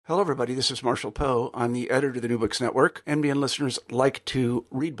Hello, everybody. This is Marshall Poe. I'm the editor of the New Books Network. NBN listeners like to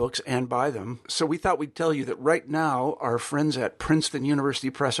read books and buy them. So we thought we'd tell you that right now, our friends at Princeton University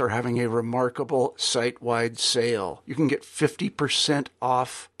Press are having a remarkable site-wide sale. You can get 50%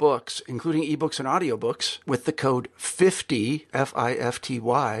 off books, including ebooks and audiobooks, with the code 50,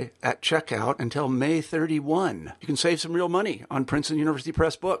 F-I-F-T-Y, at checkout until May 31. You can save some real money on Princeton University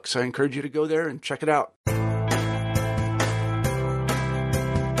Press books. I encourage you to go there and check it out.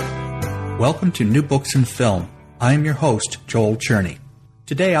 Welcome to New Books in Film. I am your host, Joel Cherney.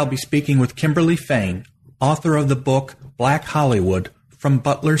 Today I'll be speaking with Kimberly Fain, author of the book Black Hollywood, From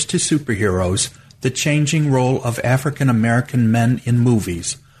Butlers to Superheroes, The Changing Role of African American Men in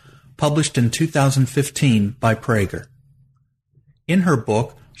Movies, published in 2015 by Praeger. In her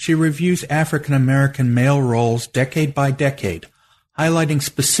book, she reviews African American male roles decade by decade, highlighting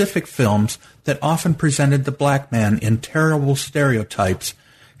specific films that often presented the black man in terrible stereotypes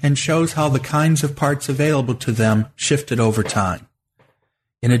and shows how the kinds of parts available to them shifted over time.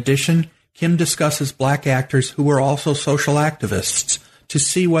 In addition, Kim discusses black actors who were also social activists to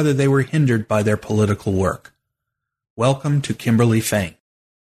see whether they were hindered by their political work. Welcome to Kimberly Fain.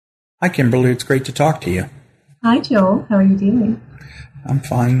 Hi, Kimberly. It's great to talk to you. Hi, Joel. How are you doing? I'm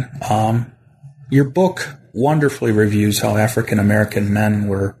fine. Your book wonderfully reviews how African American men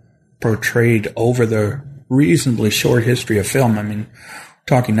were portrayed over the reasonably short history of film. I mean,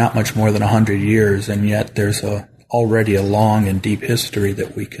 talking not much more than 100 years, and yet there's already a long and deep history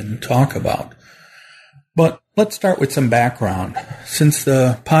that we can talk about. But let's start with some background. Since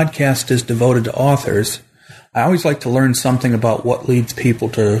the podcast is devoted to authors, I always like to learn something about what leads people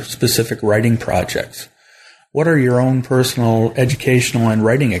to specific writing projects. What are your own personal educational and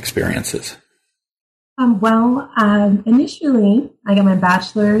writing experiences? Initially, I got my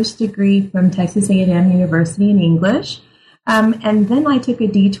bachelor's degree from Texas A&M University in English. And then I took a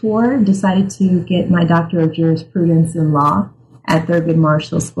detour and decided to get my Doctor of Jurisprudence in Law at Thurgood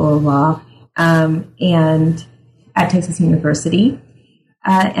Marshall School of Law and at Texas University.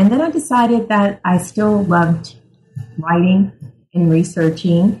 And then I decided that I still loved writing and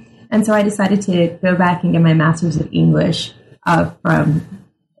researching. And so I decided to go back and get my Master's of English from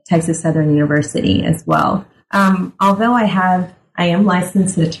Texas Southern University as well. Although I am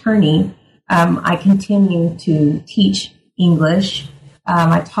licensed attorney, I continue to teach English.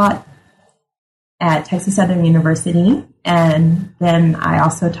 I taught at Texas Southern University, and then I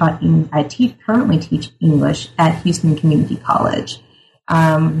also currently teach English at Houston Community College.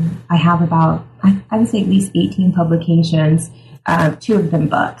 I have about, I would say at least 18 publications, 2 of them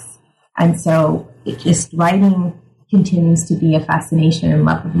books. And so writing continues to be a fascination and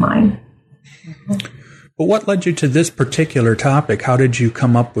love of mine. Well, what led you to this particular topic? How did you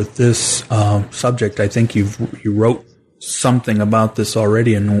come up with this subject? I think you wrote something about this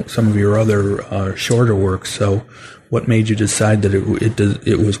already in some of your other shorter works. So what made you decide that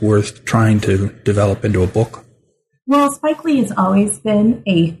it was worth trying to develop into a book? Well, Spike Lee has always been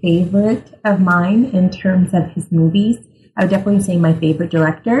a favorite of mine in terms of his movies. I would definitely say my favorite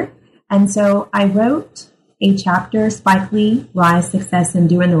director. And so I wrote a chapter, Spike Lee, Rise, Success, and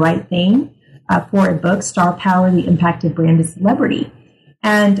Doing the Right Thing, for a book, Star Power, The Impact of Brand as Celebrity.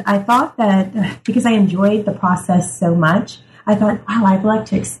 And I thought that because I enjoyed the process so much, I thought, wow, I'd like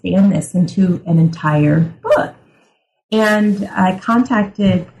to expand this into an entire book. And I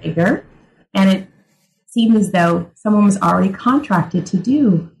contacted Praeger, and it seemed as though someone was already contracted to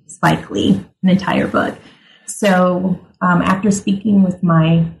do Spike Lee, an entire book. So after speaking with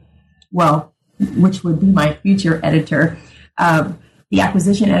which would be my future editor, the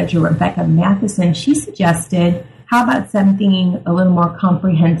acquisition editor, Rebecca Matheson, she suggested, how about something a little more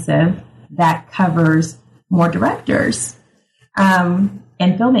comprehensive that covers more directors and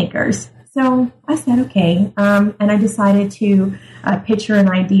filmmakers? So I said, okay. And I decided to pitch her an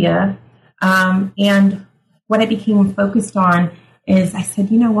idea. And what I became focused on is I said,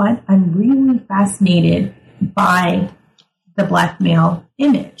 you know what? I'm really fascinated by the black male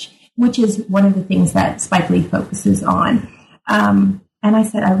image, which is one of the things that Spike Lee focuses on. And I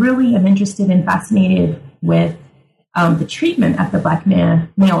said, I really am interested and fascinated with the treatment of the black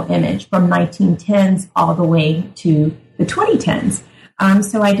male image from 1910s all the way to the 2010s.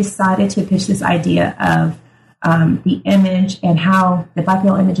 So I decided to pitch this idea of the image and how the black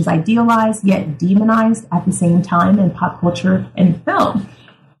male image is idealized yet demonized at the same time in pop culture and film.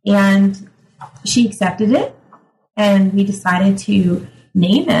 And she accepted it, and we decided to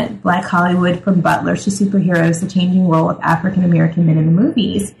name it Black Hollywood, From Butlers to Superheroes, The Changing Role of African American Men in the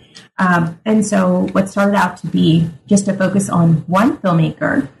Movies. And so what started out to be just a focus on one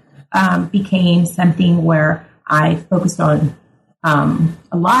filmmaker became something where I focused on a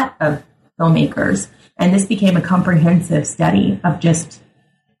lot of filmmakers. And this became a comprehensive study of just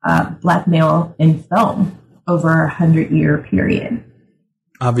Black male in film over a 100-year period.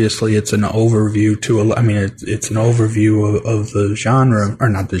 Obviously, it's an overview it's an overview of the genre, or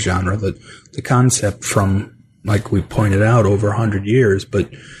not the genre, the concept from, like we pointed out, over 100 years.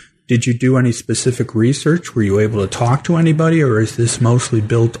 But did you do any specific research? Were you able to talk to anybody, or is this mostly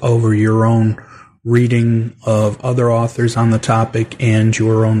built over your own reading of other authors on the topic and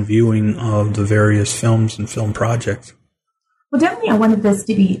your own viewing of the various films and film projects? Well, definitely I wanted this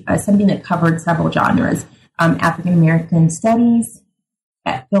to be something that covered several genres: African American studies,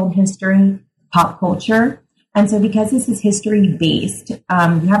 film history, pop culture. And so because this is history-based, you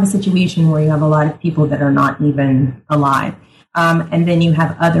have a situation where you have a lot of people that are not even alive. And then you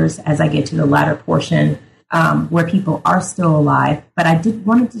have others, as I get to the latter portion, where people are still alive. But I didn't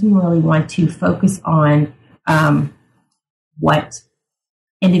really want to focus on what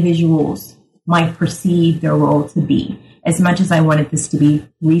individuals might perceive their role to be, as much as I wanted this to be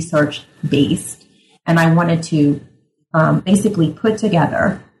research-based. And I wanted to basically put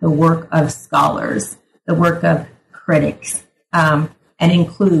together the work of scholars, the work of critics, and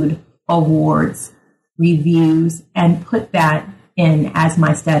include awards, reviews, and put that in as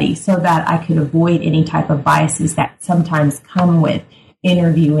my study so that I could avoid any type of biases that sometimes come with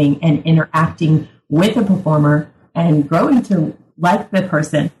interviewing and interacting with a performer and growing to like the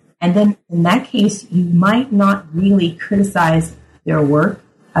person. And then in that case, you might not really criticize their work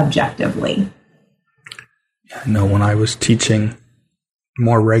objectively. I know when I was teaching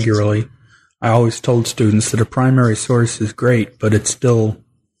more regularly, I always told students that a primary source is great, but it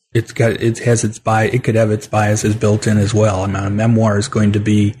could have its biases built in as well. I mean, a memoir is going to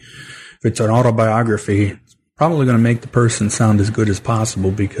be, if it's an autobiography, it's probably going to make the person sound as good as possible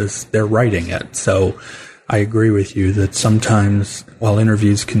because they're writing it. So I agree with you that sometimes, while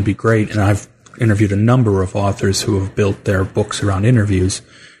interviews can be great, and I've interviewed a number of authors who have built their books around interviews.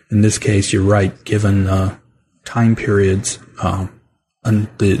 In this case, you're right, given time periods, and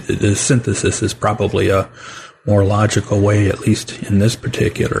the synthesis is probably a more logical way, at least in this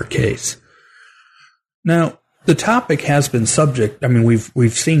particular case. Now, the topic has been subject. I mean,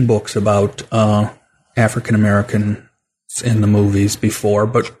 we've seen books about African Americans in the movies before,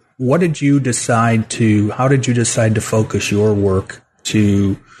 but how did you decide to focus your work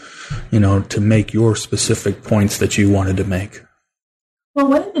to make your specific points that you wanted to make? Well,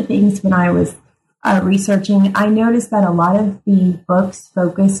 one of the things when I was researching, I noticed that a lot of the books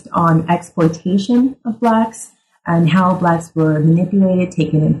focused on exploitation of Blacks and how Blacks were manipulated,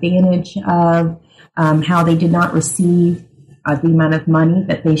 taken advantage of, how they did not receive the amount of money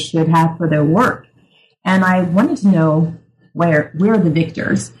that they should have for their work. And I wanted to know where are the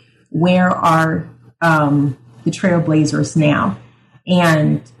victors? Where are the trailblazers now?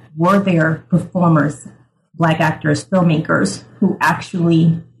 And were there performers, Black actors, filmmakers, who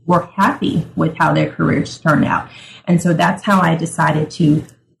actually were happy with how their careers turned out? And so that's how I decided to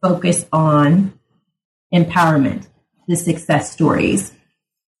focus on empowerment, the success stories.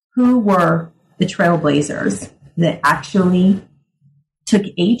 Who were the trailblazers that actually took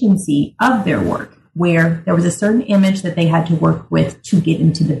agency of their work, where there was a certain image that they had to work with to get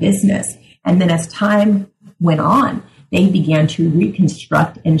into the business. And then as time went on, they began to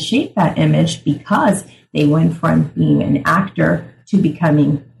reconstruct and shape that image because they went from being an actor to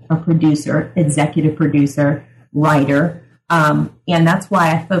becoming a producer, executive producer, writer. And that's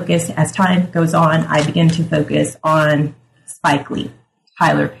why I focus, as time goes on, I begin to focus on Spike Lee,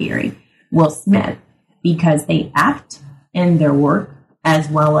 Tyler Perry, Will Smith, because they act in their work as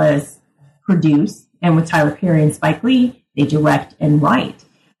well as produce. And with Tyler Perry and Spike Lee, they direct and write.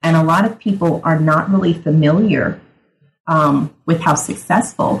 And a lot of people are not really familiar with how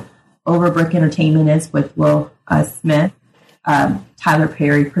successful Overbrook Entertainment is with Will Smith, Tyler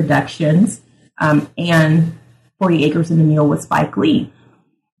Perry Productions, and 40 Acres and a Mule with Spike Lee.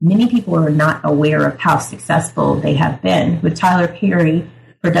 Many people are not aware of how successful they have been. With Tyler Perry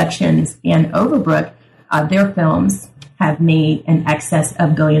Productions and Overbrook, their films have made in excess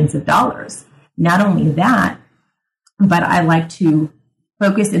of billions of dollars. Not only that, but I like to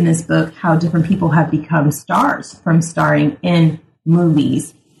focus in this book how different people have become stars from starring in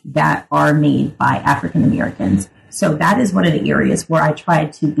movies that are made by African Americans. So that is one of the areas where I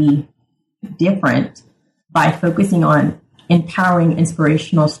tried to be different by focusing on empowering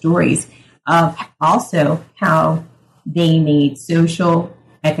inspirational stories of also how they made social,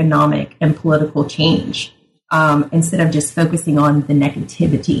 economic, and political change instead of just focusing on the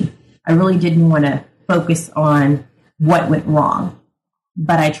negativity. I really didn't want to focus on what went wrong,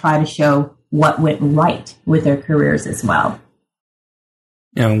 but I try to show what went right with their careers as well.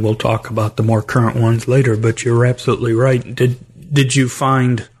 And we'll talk about the more current ones later, but you're absolutely right. Did you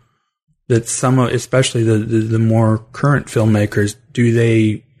find that some of, especially the more current filmmakers, do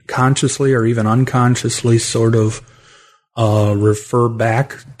they consciously or even unconsciously sort of refer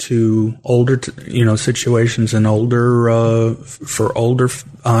back to older, situations and for older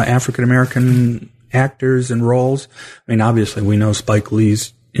African American actors and roles? I mean, obviously, we know Spike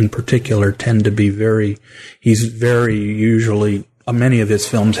Lee's in particular tend to be he's very usually, many of his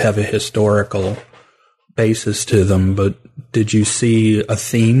films have a historical basis to them, but did you see a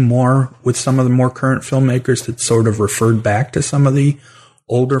theme more with some of the more current filmmakers that sort of referred back to some of the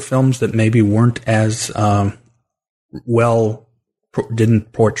older films that maybe weren't as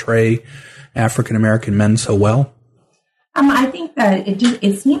didn't portray African American men so well? I think that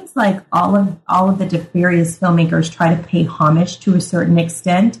it seems like all of the various filmmakers try to pay homage to a certain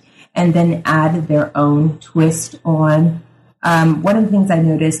extent and then add their own twist on. One of the things I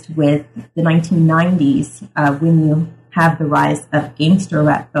noticed with the 1990s, when you have the rise of gangster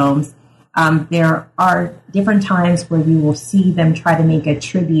rap films, there are different times where you will see them try to make a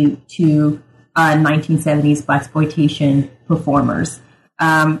tribute to 1970s blaxploitation performers.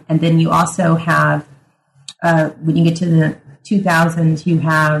 And then you also have, when you get to the 2000s, you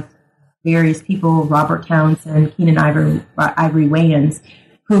have various people, Robert Townsend, Keenan Ivory Wayans,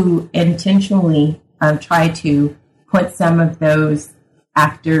 who intentionally try to put some of those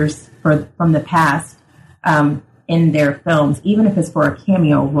actors from the past in their films, even if it's for a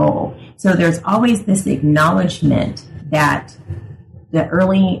cameo role. So there's always this acknowledgement that the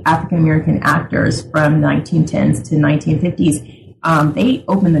early African-American actors from 1910s to 1950s, they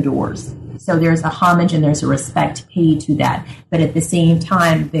opened the doors. So there's a homage and there's a respect paid to that. But at the same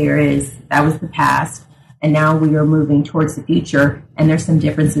time, that was the past, and now we are moving towards the future, and there's some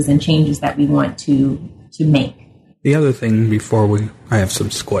differences and changes that we want to make. The other thing I have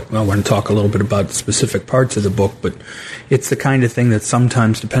some I want to talk a little bit about specific parts of the book, but it's the kind of thing that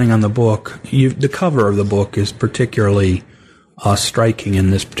sometimes, depending on the book, the cover of the book is particularly striking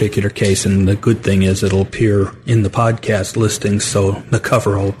in this particular case, and the good thing is it'll appear in the podcast listings, so the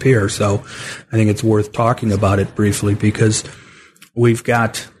cover will appear. So I think it's worth talking about it briefly because we've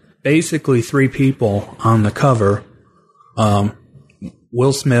got basically three people on the cover.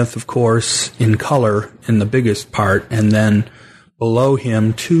 Will Smith, of course, in color in the biggest part, and then below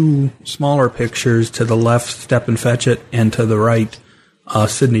him, two smaller pictures, to the left, Stepin Fetchit, and to the right,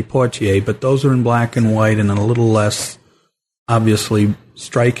 Sidney Poitier, but those are in black and white and a little less obviously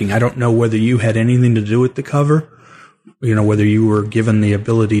striking. I don't know whether you had anything to do with the cover, whether you were given the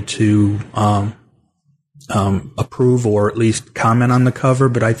ability to approve or at least comment on the cover,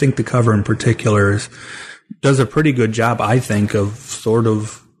 but I think the cover in particular does a pretty good job, I think, of sort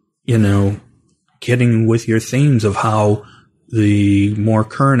of, getting with your themes of how the more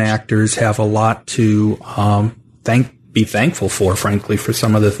current actors have a lot to be thankful for, frankly, for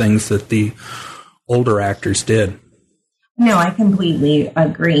some of the things that the older actors did. No, I completely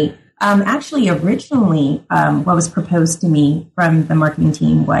agree. Actually, originally, what was proposed to me from the marketing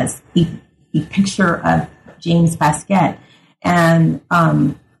team was the picture of James Baskett, and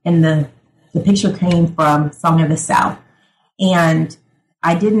the picture came from Song of the South. And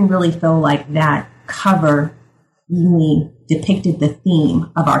I didn't really feel like that cover really depicted the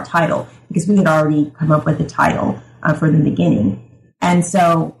theme of our title because we had already come up with the title for the beginning. And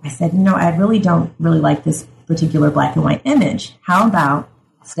so I said, I really don't really like this particular black and white image. How about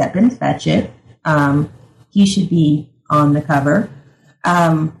Stepin Fetchit? He should be on the cover.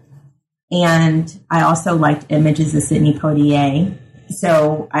 And I also liked images of Sidney Poitier.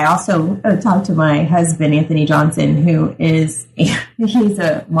 So I also talked to my husband, Anthony Johnson, he's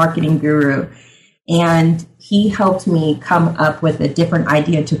a marketing guru, and he helped me come up with a different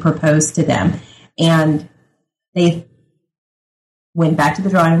idea to propose to them. And they went back to the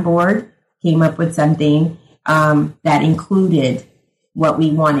drawing board, came up with something that included what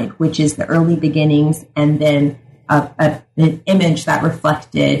we wanted, which is the early beginnings, and then an image that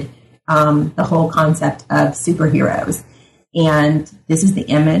reflected the whole concept of superheroes. And this is the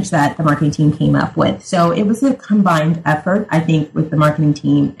image that the marketing team came up with. So it was a combined effort, I think, with the marketing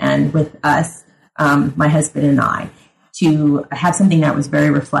team and with us, my husband and I, to have something that was very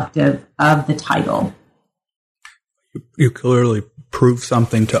reflective of the title. You clearly prove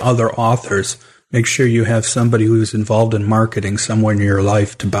something to other authors. Make sure you have somebody who's involved in marketing somewhere in your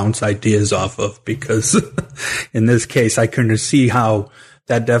life to bounce ideas off of, because in this case, I couldn't see how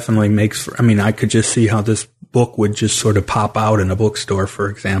that definitely I could just see how this book would just sort of pop out in a bookstore, for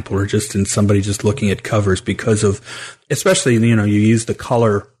example, or just in somebody just looking at covers because of, especially, you use the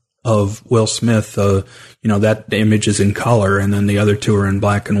color of Will Smith, that image is in color and then the other two are in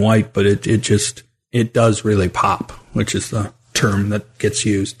black and white, but it does really pop, which is the term that gets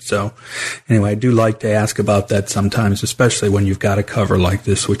used. So anyway, I do like to ask about that sometimes, especially when you've got a cover like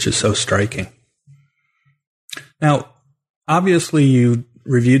this, which is so striking. Now, obviously you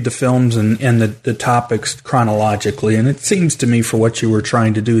reviewed the films and the topics chronologically, and it seems to me for what you were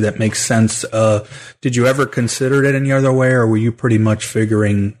trying to do, that makes sense. Did you ever consider it any other way, or were you pretty much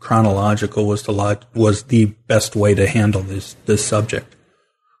figuring chronological was the best way to handle this subject?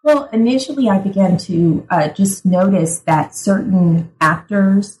 Well, initially I began to just notice that certain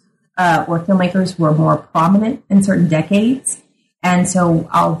actors or filmmakers were more prominent in certain decades. And so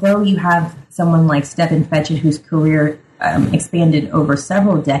although you have someone like Stephen Fetchit, whose career expanded over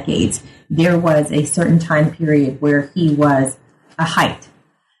several decades, there was a certain time period where he was a height.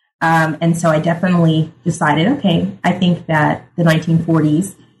 And so I definitely decided, okay, I think that the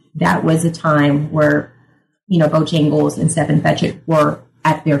 1940s, that was a time where, Bojangles and Stephen Fetchit were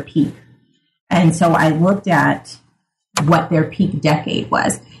at their peak. And so I looked at what their peak decade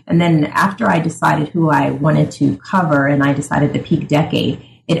was. And then after I decided who I wanted to cover and I decided the peak decade,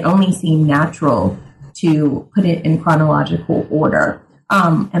 it only seemed natural to put it in chronological order.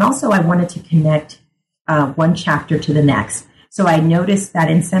 And also I wanted to connect one chapter to the next. So I noticed that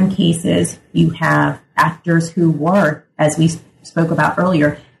in some cases you have actors who were, as we spoke about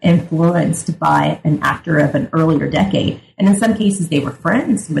earlier, influenced by an actor of an earlier decade. And in some cases, they were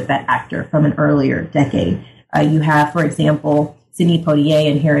friends with that actor from an earlier decade. You have, for example, Sidney Poitier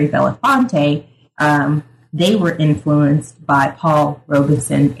and Harry Belafonte. They were influenced by Paul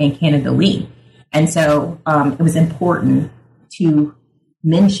Robeson and Canada Lee. And so it was important to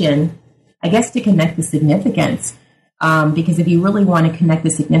mention, I guess, to connect the significance, because if you really want to connect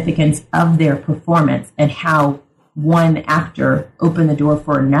the significance of their performance and how one actor opened the door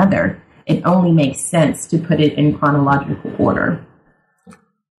for another, it only makes sense to put it in chronological order.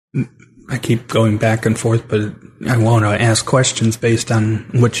 I keep going back and forth, but I want to ask questions based on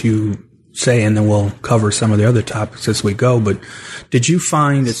what you say, and then we'll cover some of the other topics as we go. But did you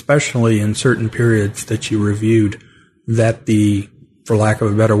find, especially in certain periods that you reviewed, that for lack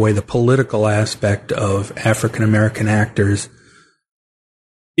of a better way, the political aspect of African American actors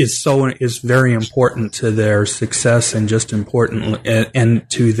is very important to their success and just important and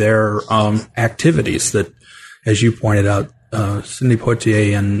to their activities that, as you pointed out, Sidney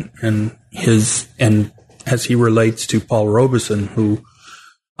Poitier and as he relates to Paul Robeson, who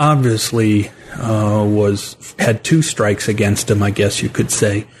obviously had two strikes against him, I guess you could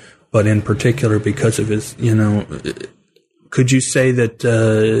say, but in particular because of his, could you say that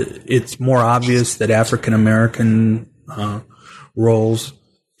it's more obvious that African American roles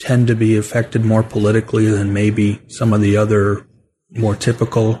tend to be affected more politically than maybe some of the other more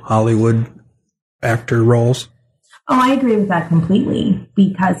typical Hollywood actor roles? Oh, I agree with that completely,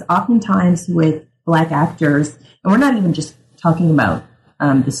 because oftentimes with Black actors, and we're not even just talking about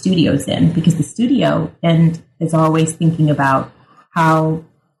the studios because the studio end is always thinking about how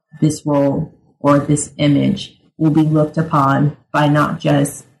this role or this image will be looked upon by not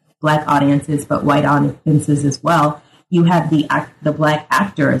just Black audiences, but white audiences as well. You have the Black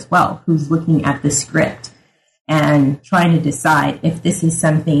actor as well, who's looking at the script and trying to decide if this is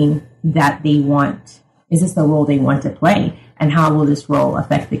something that they want. Is this the role they want to play? And how will this role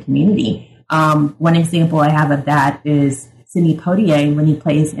affect the community? One example I have of that is Sidney Poitier when he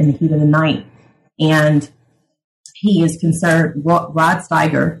plays In the Heat of the Night. And he is concerned, Rod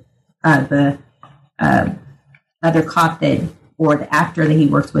Steiger, the other cop or the actor that he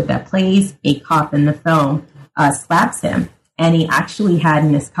works with that plays a cop in the film, slaps him. And he actually had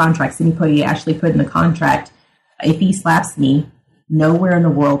in his contract, Sidney Poitier actually put in the contract, if he slaps me, nowhere in the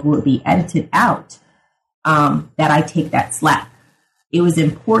world will it be edited out that I take that slap. It was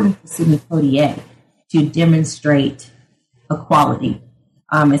important for Sidney Poitier to demonstrate equality,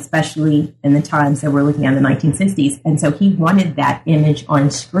 especially in the times that we're looking at in the 1960s. And so he wanted that image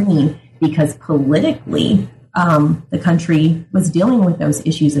on screen because politically, the country was dealing with those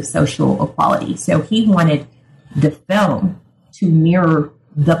issues of social equality. So he wanted the film to mirror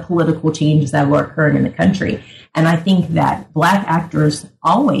the political changes that were occurring in the country. And I think that Black actors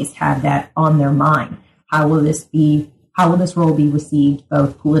always have that on their mind. How will this role be received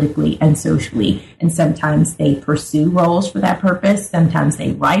both politically and socially? And sometimes they pursue roles for that purpose. Sometimes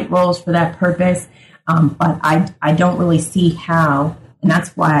they write roles for that purpose. But I don't really see how, and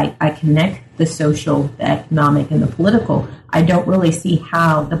that's why I connect the social, the economic, and the political. I don't really see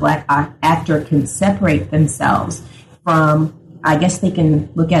how the Black actor can separate themselves from I guess they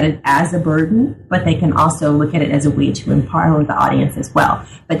can look at it as a burden, but they can also look at it as a way to empower the audience as well.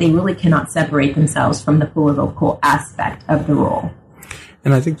 But they really cannot separate themselves from the political aspect of the role.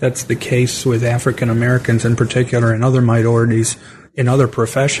 And I think that's the case with African Americans in particular and other minorities in other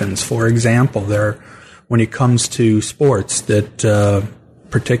professions. For example, when it comes to sports, that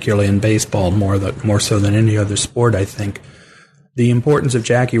particularly in baseball, more so than any other sport, I think, the importance of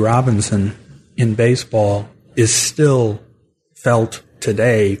Jackie Robinson in baseball is still felt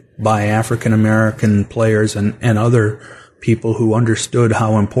today by African American players and other people who understood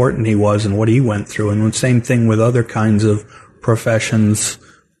how important he was and what he went through. And the same thing with other kinds of professions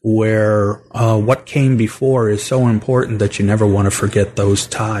where what came before is so important that you never want to forget those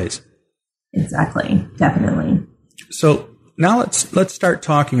ties. Exactly. Definitely. So now let's start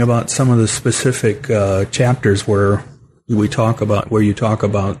talking about some of the specific chapters where you talk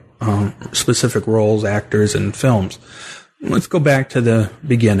about specific roles, actors, and films. Let's go back to the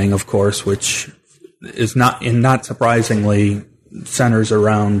beginning, of course, which is not surprisingly centers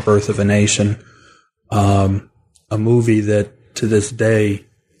around Birth of a Nation, a movie that to this day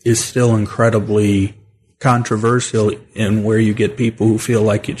is still incredibly controversial in where you get people who feel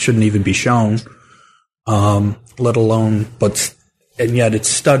like it shouldn't even be shown, let alone, and yet it's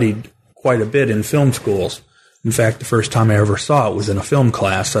studied quite a bit in film schools. In fact, the first time I ever saw it was in a film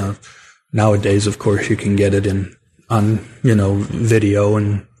class. Nowadays, of course, you can get it on video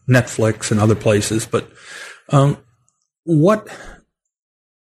and Netflix and other places. But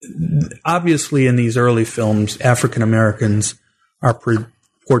obviously in these early films, African Americans are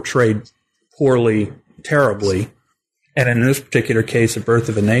portrayed poorly, terribly, and in this particular case, of Birth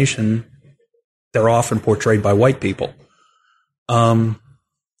of a Nation, they're often portrayed by white people.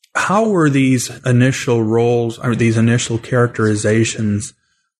 How were these initial roles, or these initial characterizations,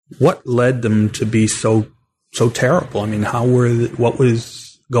 what led them to be so terrible? I mean, what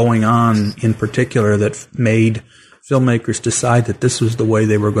was going on in particular that made filmmakers decide that this was the way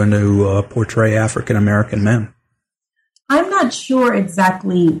they were going to portray African American men? I'm not sure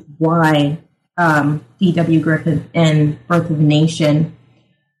exactly why D.W. Griffith in Birth of a Nation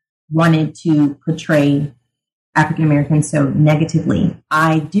wanted to portray African Americans so negatively.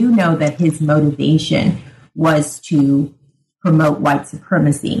 I do know that his motivation was to promote white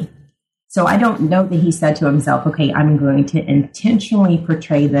supremacy. So I don't know that he said to himself, okay, I'm going to intentionally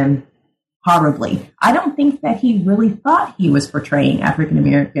portray them horribly. I don't think that he really thought he was portraying African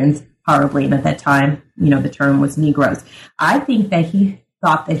Americans horribly. And at that time, the term was Negroes. I think that he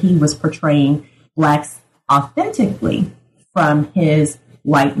thought that he was portraying blacks authentically from his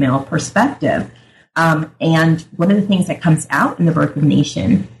white male perspective. And one of the things that comes out in The Birth of a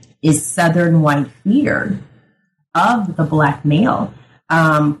Nation is Southern white fear of the black male,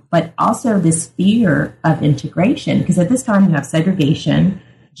 but also this fear of integration. Because at this time you have segregation,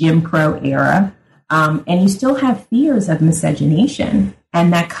 Jim Crow era, and you still have fears of miscegenation.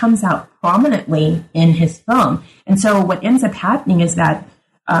 And that comes out prominently in his film. And so what ends up happening is that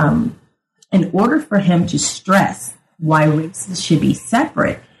in order for him to stress why races should be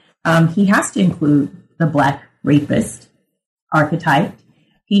separate, he has to include the black rapist archetype.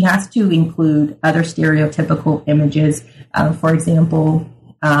 He has to include other stereotypical images. For example,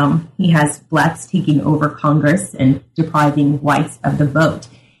 he has blacks taking over Congress and depriving whites of the vote.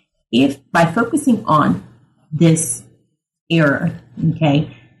 If by focusing on this era,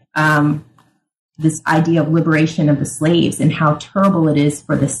 this idea of liberation of the slaves and how terrible it is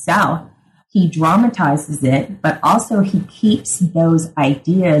for the South, he dramatizes it, but also he keeps those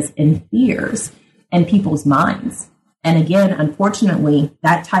ideas and fears in people's minds. And again, unfortunately,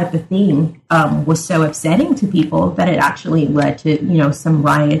 that type of thing was so upsetting to people that it actually led to, some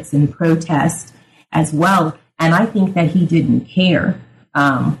riots and protests as well. And I think that he didn't care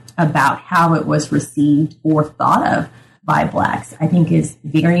about how it was received or thought of by blacks. I think his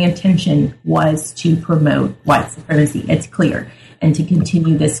very intention was to promote white supremacy. It's clear. And to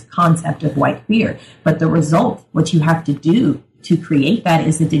continue this concept of white fear. But the result, what you have to do to create that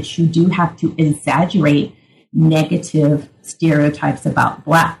is that you do have to exaggerate negative stereotypes about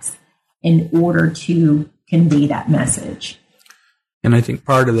blacks in order to convey that message. And I think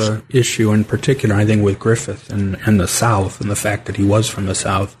part of the issue in particular, I think with Griffith and the South and the fact that he was from the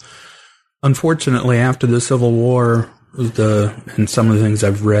South, unfortunately after the Civil War, and some of the things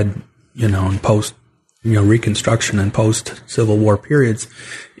I've read, in post Reconstruction and post-Civil War periods,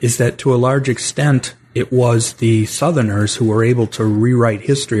 is that to a large extent, it was the Southerners who were able to rewrite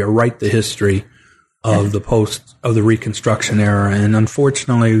history or write the history of the Reconstruction era. And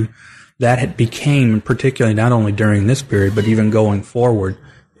unfortunately, that became, particularly not only during this period, but even going forward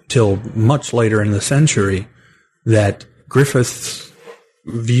till much later in the century, that Griffith's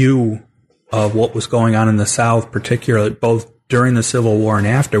view of what was going on in the South, particularly both during the Civil War and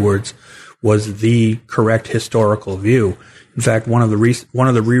afterwards, was the correct historical view. In fact, one of the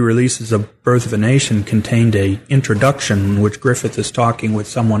re-releases of Birth of a Nation contained a introduction in which Griffith is talking with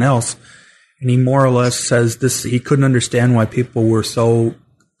someone else, and he more or less says this, he couldn't understand why people were so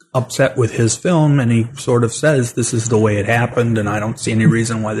upset with his film, and he sort of says this is the way it happened, and I don't see any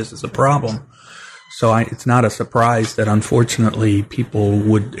reason why this is a problem. So it's not a surprise that unfortunately people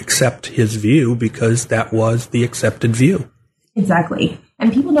would accept his view because that was the accepted view. Exactly.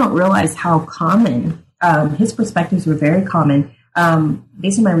 And people don't realize how common, his perspectives were very common.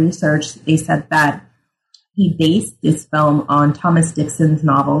 Based on my research, they said that he based this film on Thomas Dixon's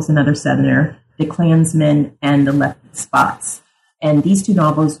novels, Another Southerner, The Klansman, and The Left Spots. And these two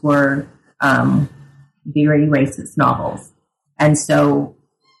novels were very racist novels. And so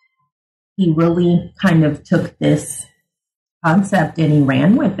he really kind of took this concept and he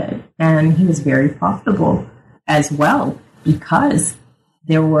ran with it. And he was very profitable as well because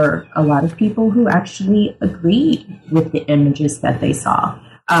there were a lot of people who actually agreed with the images that they saw.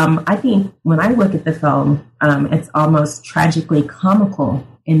 I think when I look at the film, it's almost tragically comical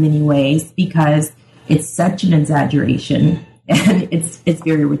in many ways because it's such an exaggeration and it's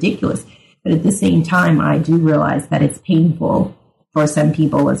very ridiculous. But at the same time, I do realize that it's painful for some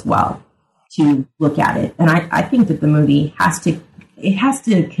people as well to look at it. And I think that the movie has to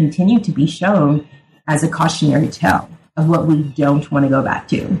continue to be shown as a cautionary tale of what we don't want to go back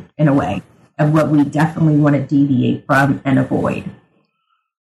to, in a way, of what we definitely want to deviate from and avoid.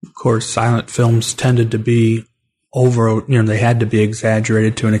 Of course, silent films tended to be they had to be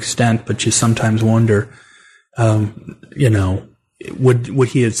exaggerated to an extent, but you sometimes wonder, would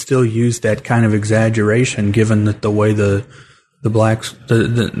he have still used that kind of exaggeration given that the way the black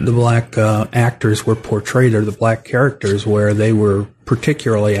actors were portrayed, or the black characters, where they were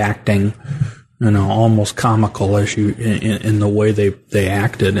particularly acting, almost comical in the way they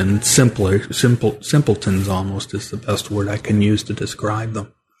acted, and simpletons almost is the best word I can use to describe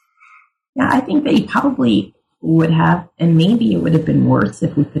them. Yeah, I think they probably would have, and maybe it would have been worse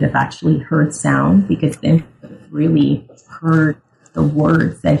if we could have actually heard sound, because then we could have really heard the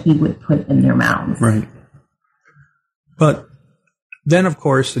words that he would put in their mouths. Right. But then, of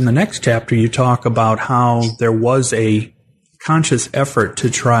course, in the next chapter, you talk about how there was a conscious effort to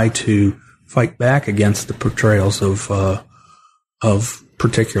try to fight back against the portrayals of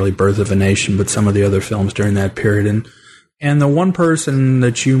particularly Birth of a Nation, but some of the other films during that period. And the one person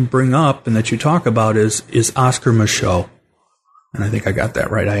that you bring up and that you talk about is Oscar Micheaux. And I think I got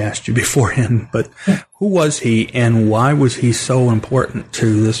that right. I asked you beforehand, but who was he and why was he so important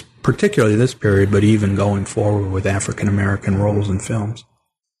to this, particularly this period, but even going forward with African-American roles in films?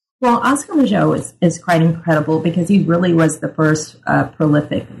 Well, Oscar Micheaux is quite incredible because he really was the first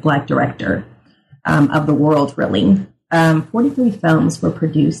prolific black director of the world, really. 43 films were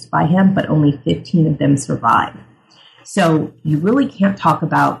produced by him, but only 15 of them survived. So you really can't talk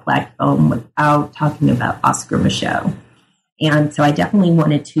about black film without talking about Oscar Micheaux. And so I definitely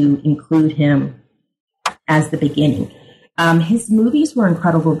wanted to include him as the beginning. His movies were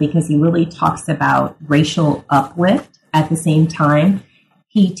incredible because he really talks about racial uplift at the same time.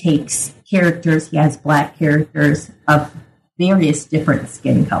 He takes characters, he has black characters of various different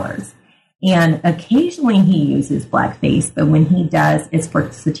skin colors. And occasionally he uses blackface, but when he does, it's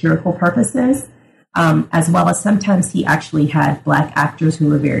for satirical purposes, as well as sometimes he actually had black actors who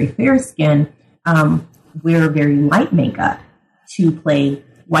were very fair-skinned wear very light makeup to play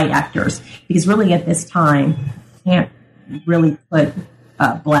white actors. Because really at this time, you can't really put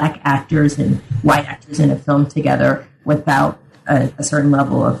black actors and white actors in a film together without a certain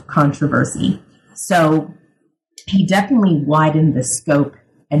level of controversy. So he definitely widened the scope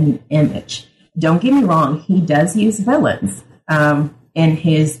and the image. Don't get me wrong, he does use villains in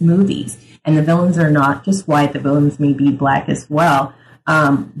his movies. And the villains are not just white, the villains may be black as well.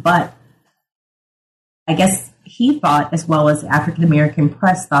 But I guess he thought, as well as the African-American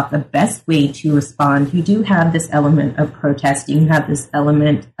press thought, the best way to respond, you do have this element of protesting, you have this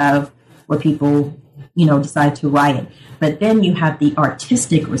element of where people, decide to riot. But then you have the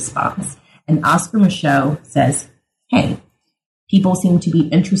artistic response. And Oscar Micheaux says, hey, people seem to be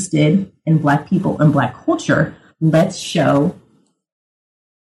interested in black people and black culture. Let's show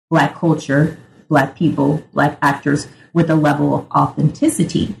black culture, black people, black actors with a level of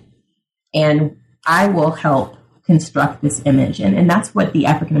authenticity. And I will help construct this image. And that's what the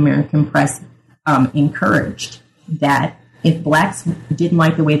African-American press encouraged, that if blacks didn't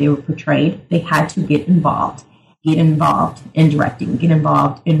like the way they were portrayed, they had to get involved in directing, get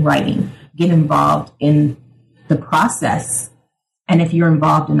involved in writing, get involved in the process. And if you're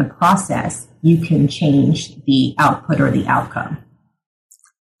involved in the process, you can change the output or the outcome.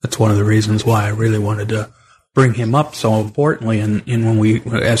 That's one of the reasons why I really wanted to bring him up so importantly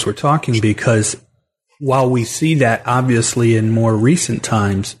as we're talking, because while we see that obviously in more recent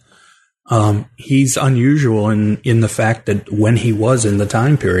times, he's unusual in the fact that when he was in the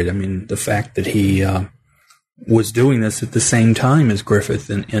time period, I mean, the fact that he was doing this at the same time as Griffith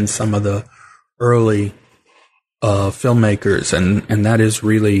and some of the early filmmakers, and that is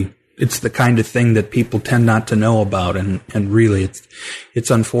really, it's the kind of thing that people tend not to know about, and really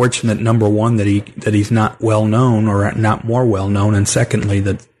it's unfortunate, number one, that he's not well known or not more well known, and secondly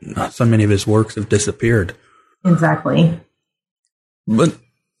that so many of his works have disappeared. Exactly. But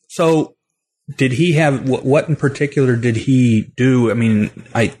so did he have, what in particular did he do? I mean,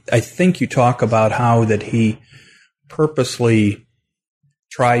 I think you talk about how that he purposely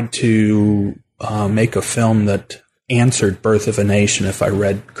tried to make a film that answered Birth of a Nation, if I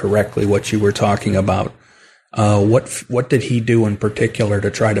read correctly what you were talking about. What did he do in particular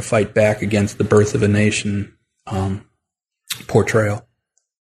to try to fight back against the Birth of a Nation portrayal?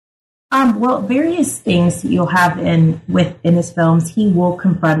 Well, various things you'll have in his films. He will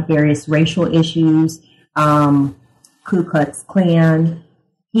confront various racial issues, Ku Klux Klan.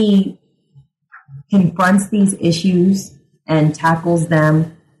 He confronts these issues and tackles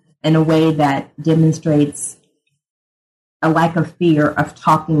them in a way that demonstrates a lack of fear of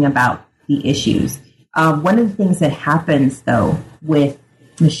talking about the issues. One of the things that happens, though, with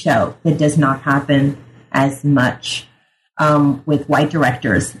Micheaux that does not happen as much with white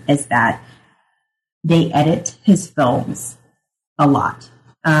directors is that they edit his films a lot.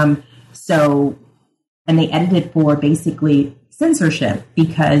 And they edit it for basically censorship,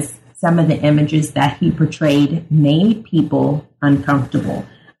 because some of the images that he portrayed made people uncomfortable.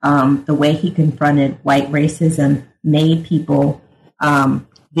 The way he confronted white racism made people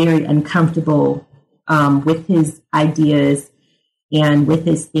very uncomfortable with his ideas and with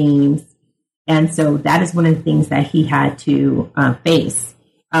his themes. And so that is one of the things that he had to face.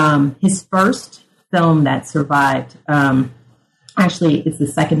 His first film that survived, actually, it's the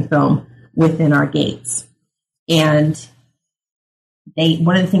second film, Within Our Gates. And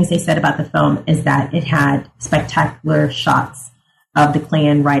one of the things they said about the film is that it had spectacular shots of the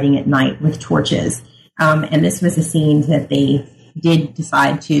Klan riding at night with torches. And this was a scene that they did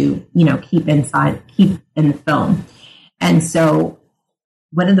decide to, keep in the film. And so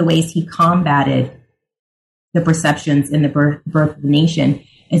one of the ways he combated the perceptions in the Birth of the Nation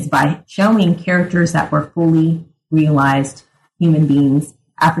is by showing characters that were fully realized human beings,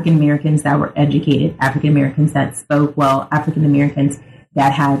 African Americans that were educated, African Americans that spoke well, African Americans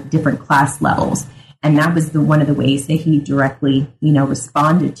that had different class levels. And that was one of the ways that he directly,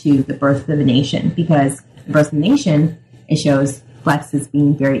 responded to the Birth of the Nation, because the Birth of the Nation, it shows blacks as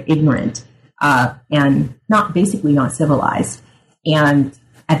being very ignorant and not civilized. And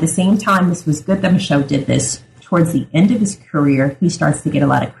at the same time, this was good that Micheaux did this. Towards the end of his career, he starts to get a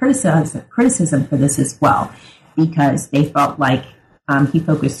lot of criticism for this as well, because they felt like he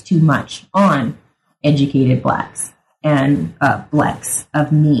focused too much on educated blacks and blacks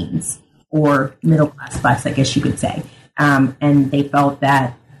of means, or middle-class blacks, I guess you could say. And they felt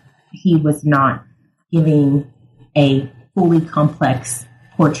that he was not giving a fully complex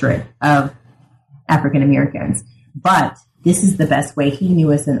portrait of African Americans. But this is the best way he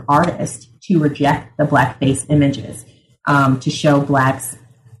knew as an artist to reject the blackface images, to show blacks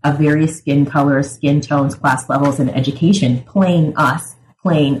of various skin colors, skin tones, class levels, and education, playing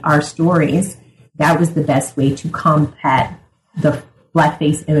our stories. That was the best way to combat the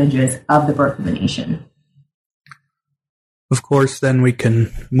blackface images of the Birth of a Nation. Of course, then we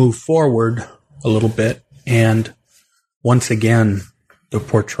can move forward a little bit, and once again, the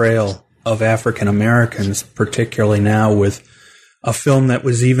portrayal of African Americans, particularly now with a film that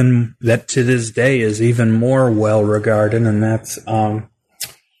to this day is even more well regarded, and that's Gone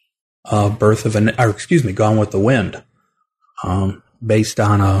with the Wind, based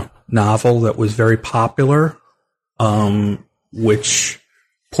on a novel that was very popular, which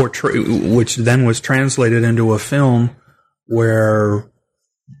then was translated into a film where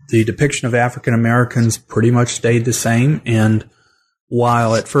the depiction of African Americans pretty much stayed the same, and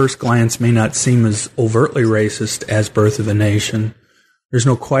while at first glance may not seem as overtly racist as Birth of a Nation, there's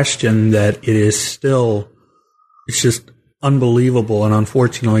no question that it's just unbelievable, and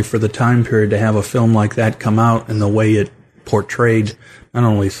unfortunately for the time period, to have a film like that come out and the way it portrayed not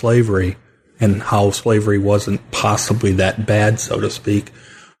only slavery and how slavery wasn't possibly that bad, so to speak.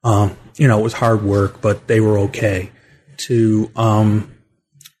 It was hard work, but they were okay. To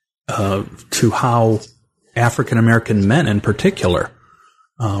how African American men in particular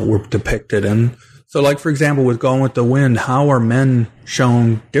were depicted. And so, like, for example, with Gone with the Wind, how are men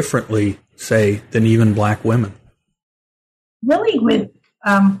shown differently, say, than even black women? Really, with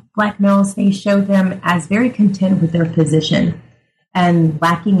black males, they show them as very content with their position and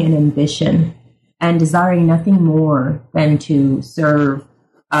lacking in ambition and desiring nothing more than to serve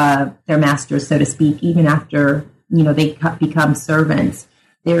their masters, so to speak, even after, they become servants.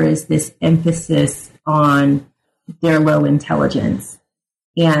 There is this emphasis on their low intelligence.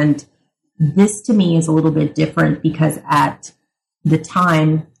 And this, to me, is a little bit different because at the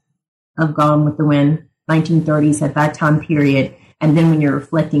time of Gone with the Wind, 1930s, at that time period, and then when you're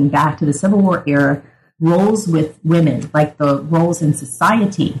reflecting back to the Civil War era, roles with women, like the roles in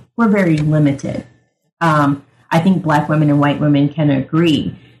society, were very limited. I think black women and white women can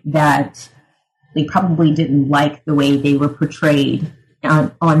agree that they probably didn't like the way they were portrayed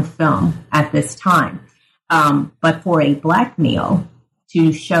on film at this time. But for a black male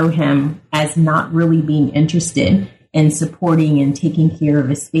to show him as not really being interested in supporting and taking care of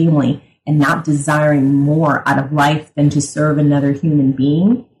his family and not desiring more out of life than to serve another human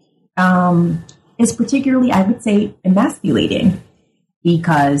being is particularly, I would say, emasculating,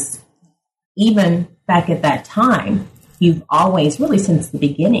 because even back at that time, you've always, really since the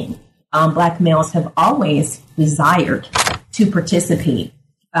beginning, black males have always desired to participate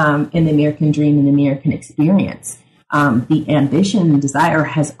in the American dream and the American experience. The ambition and desire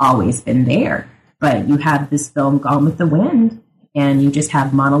has always been there. But you have this film, Gone with the Wind, and you just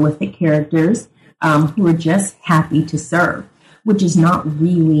have monolithic characters who are just happy to serve, which is not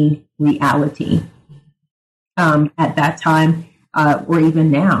really reality at that time or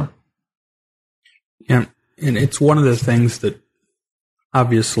even now. Yeah, and it's one of the things that,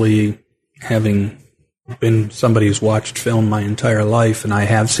 obviously, having been somebody who's watched film my entire life, and I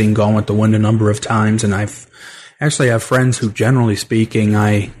have seen Gone with the Wind a number of times, and I've actually have friends who, generally speaking,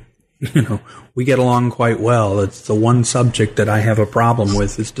 we get along quite well. It's the one subject that I have a problem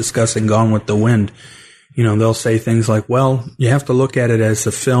with is discussing Gone with the Wind. They'll say things like, well, you have to look at it as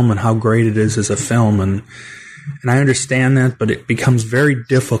a film and how great it is as a film, and I understand that, but it becomes very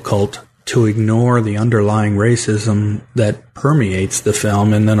difficult to ignore the underlying racism that permeates the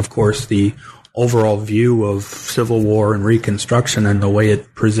film, and then, of course, the overall view of Civil War and Reconstruction and the way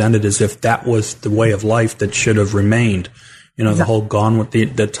it presented as if that was the way of life that should have remained. The whole Gone with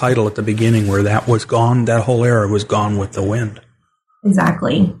the title at the beginning where that was gone, that whole era was Gone with the Wind.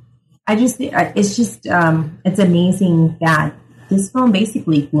 Exactly. It's amazing that this film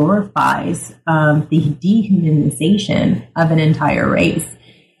basically glorifies the dehumanization of an entire race.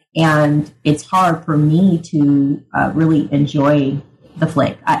 And it's hard for me to really enjoy the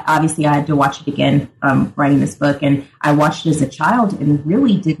flick. I had to watch it again writing this book, and I watched it as a child and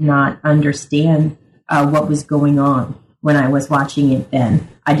really did not understand what was going on when I was watching it then.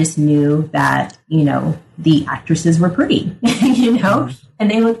 I just knew that, the actresses were pretty,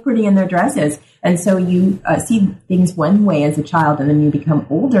 and they looked pretty in their dresses. And so you see things one way as a child, and then you become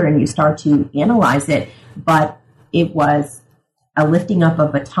older and you start to analyze it. But it was a lifting up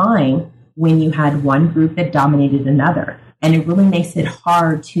of a time when you had one group that dominated another. And it really makes it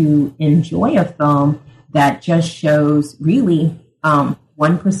hard to enjoy a film that just shows really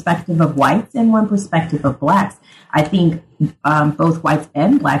one perspective of whites and one perspective of blacks. I think both whites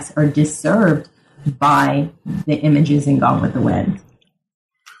and blacks are disserved by the images in Gone with the Wind.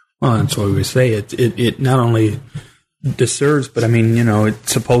 Well, that's what we say. It not only deserves, but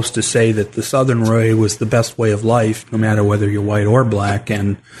it's supposed to say that the Southern way was the best way of life, no matter whether you're white or black.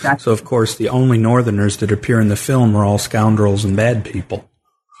 And exactly. So, of course, the only Northerners that appear in the film are all scoundrels and bad people.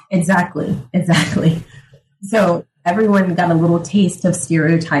 Exactly. So everyone got a little taste of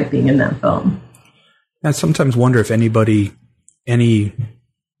stereotyping in that film. I sometimes wonder if any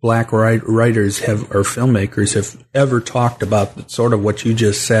black writers or filmmakers have ever talked about sort of what you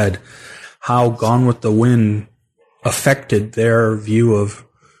just said, how Gone with the Wind affected their view of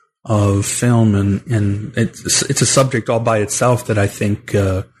film, and it's a subject all by itself that I think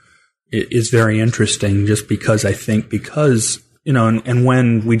is very interesting. Just because and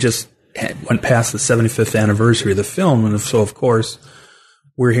when we just went past the 75th anniversary of the film, and so of course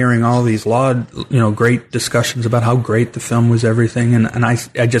we're hearing all these great discussions about how great the film was, everything, and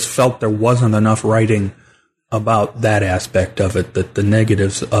I just felt there wasn't enough writing about that aspect of it, that the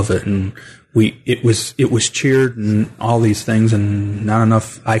negatives of it, and it was cheered and all these things, and not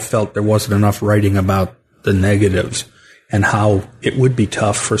enough. I felt there wasn't enough writing about the negatives and how it would be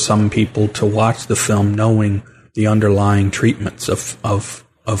tough for some people to watch the film knowing the underlying treatments of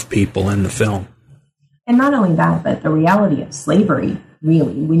people in the film. And not only that, but the reality of slavery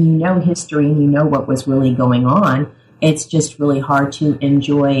really. When you know history and you know what was really going on, it's just really hard to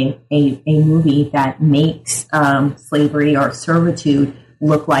enjoy a movie that makes slavery or servitude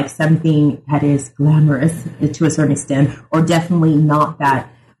look like something that is glamorous to a certain extent, or definitely not that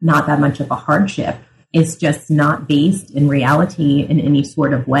much of a hardship. It's just not based in reality in any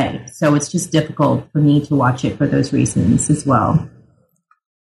sort of way. So it's just difficult for me to watch it for those reasons as well.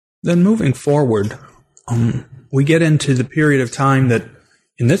 Then moving forward, we get into the period of time that,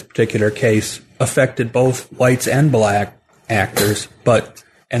 in this particular case, affected both whites and black actors,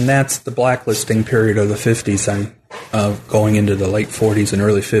 and that's the blacklisting period of the 50s and going into the late 40s and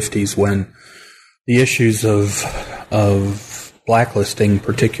early 50s, when the issues of blacklisting,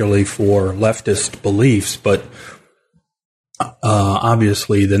 particularly for leftist beliefs, but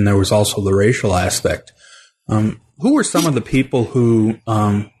obviously then there was also the racial aspect. Who were some of the people who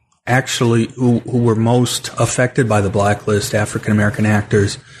who were most affected by the blacklist, African American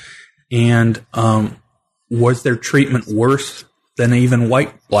actors, and was their treatment worse than even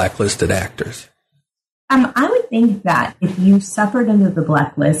white blacklisted actors? I would think that if you suffered under the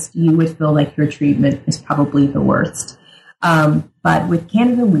blacklist, you would feel like your treatment is probably the worst. But with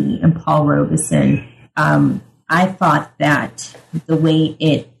Canada Lee and Paul Robeson, I thought that the way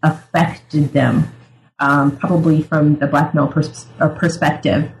it affected them, probably from the black male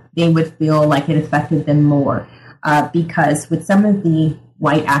perspective, they would feel like it affected them more. Because with some of the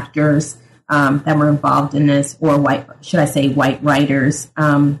white actors that were involved in this, or white writers,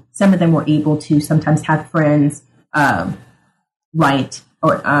 some of them were able to sometimes have friends write,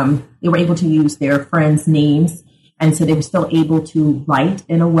 or they were able to use their friends' names. And so they were still able to write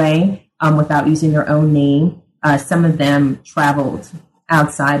in a way without using their own name. Some of them traveled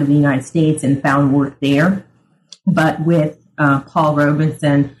outside of the United States and found work there. But with Paul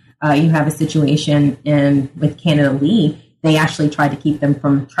Robeson, you have a situation with Canada Lee. They actually tried to keep them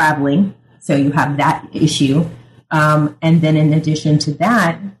from traveling. So you have that issue. And then in addition to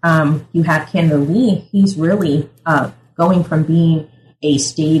that, you have Canada Lee. He's really going from being a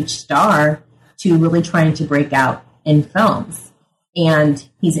stage star to really trying to break out in films. And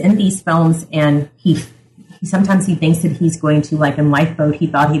he's in these films, and he sometimes he thinks that he's going to, like in Lifeboat, he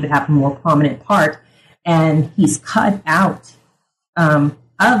thought he would have a more prominent part, and he's cut out of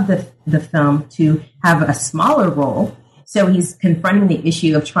the film to have a smaller role. So he's confronting the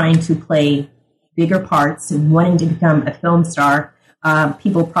issue of trying to play bigger parts and wanting to become a film star,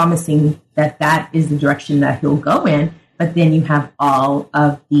 people promising that is the direction that he'll go in, but then you have all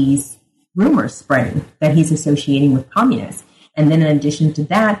of these rumors spreading that he's associating with communists. And then in addition to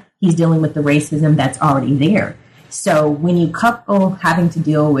that, he's dealing with the racism that's already there. So when you couple having to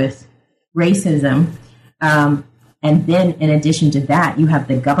deal with racism, and then in addition to that, you have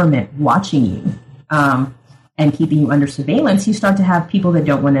the government watching you and keeping you under surveillance, you start to have people that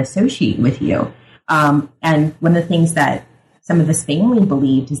don't want to associate with you. And one of the things that some of this family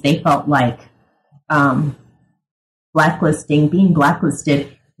believed is they felt like being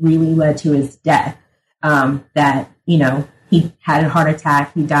blacklisted really led to his death, that, he had a heart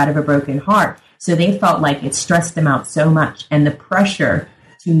attack, he died of a broken heart. So they felt like it stressed them out so much. And the pressure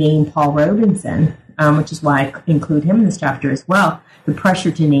to name Paul Robeson, which is why I include him in this chapter as well, the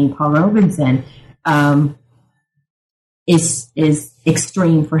pressure to name Paul Robeson is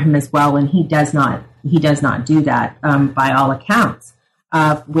extreme for him as well. And he does not do that by all accounts.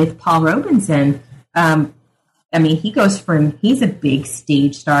 With Paul Robeson, he goes from, he's a big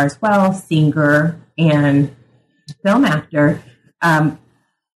stage star as well, singer and film actor. And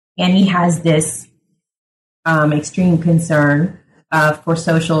he has this extreme concern for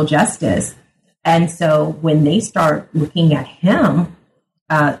social justice. And so when they start looking at him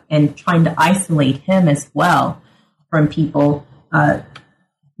and trying to isolate him as well from people,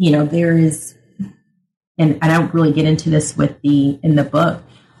 there is, and I don't really get into this in the book,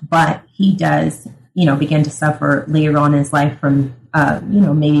 but he does, begin to suffer later on in his life from,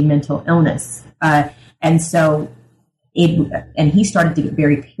 maybe mental illness. And so and he started to get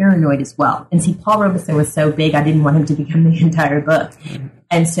very paranoid as well. And see, Paul Robeson was so big, I didn't want him to become the entire book.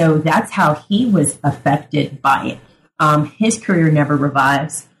 And so that's how he was affected by it. His career never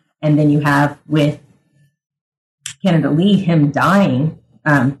revives. And then you have with Canada Lee, him dying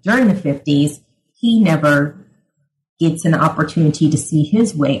during the 50s, he never gets an opportunity to see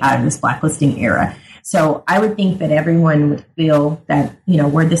his way out of this blacklisting era. So I would think that everyone would feel that,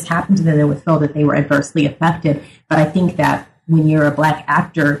 where this happened to them, they would feel that they were adversely affected. But I think that when you're a black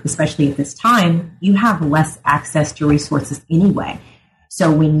actor, especially at this time, you have less access to resources anyway.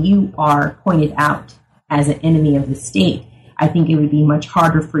 So when you are pointed out as an enemy of the state, I think it would be much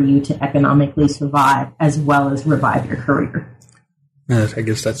harder for you to economically survive as well as revive your career. I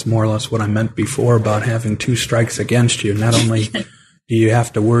guess that's more or less what I meant before about having two strikes against you. Not only do you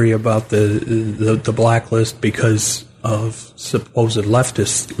have to worry about the blacklist because of supposed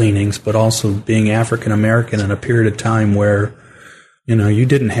leftist leanings, but also being African American in a period of time where,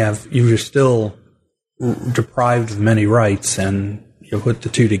 you were still deprived of many rights, and you put the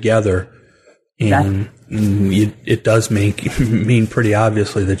two together, and it does mean pretty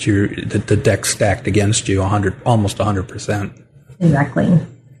obviously that the deck's stacked against you almost 100%. Exactly.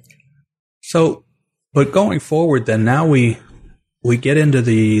 So, but going forward, then now we get into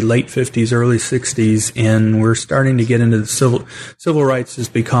the late 50s, early 60s, and we're starting to get into the civil rights has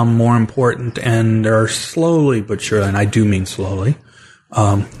become more important, and there are slowly but surely, and I do mean slowly,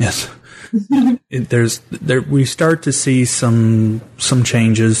 yes. We start to see some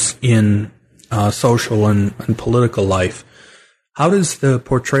changes in social and political life. How does the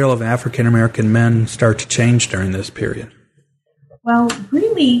portrayal of African American men start to change during this period? Well,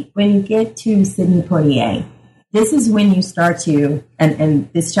 really, when you get to Sidney Poitier, this is when you start to,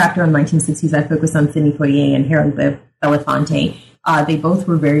 and this chapter on 1960s, I focus on Sidney Poitier and Harry Belafonte. They both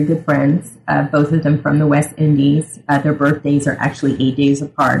were very good friends, both of them from the West Indies. Their birthdays are actually 8 days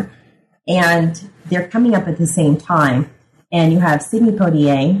apart. And they're coming up at the same time. And you have Sidney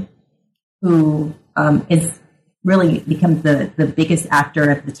Poitier, who is really becomes the biggest actor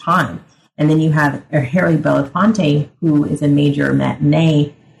at the time. And then you have Harry Belafonte, who is a major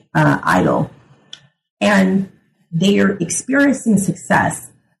matinee idol. And they are experiencing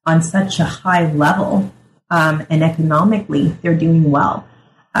success on such a high level, and economically, they're doing well.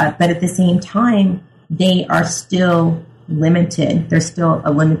 But at the same time, they are still limited. There's still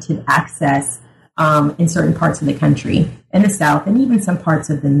a limited access in certain parts of the country, in the South, and even some parts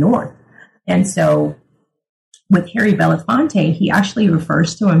of the North. And so with Harry Belafonte, he actually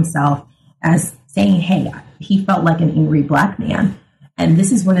refers to himself as saying, hey, he felt like an angry black man. And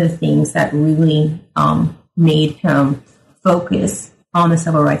this is one of the things that really made him focus on the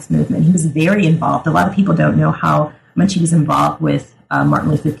civil rights movement. He was very involved. A lot of people don't know how much he was involved with Martin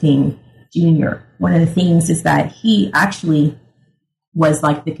Luther King Jr. One of the things is that he actually was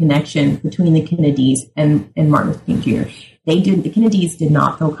like the connection between the Kennedys and Martin Luther King Jr. The Kennedys did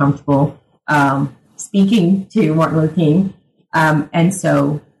not feel comfortable speaking to Martin Luther King. And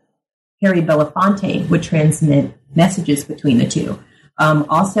so Harry Belafonte would transmit messages between the two.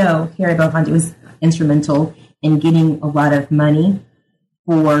 Also, Harry Belafonte was instrumental in getting a lot of money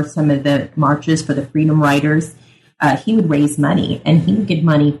for some of the marches for the Freedom Riders. He would raise money, and he would get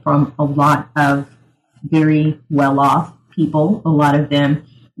money from a lot of very well-off people. A lot of them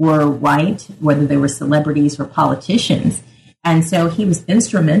were white, whether they were celebrities or politicians. And so he was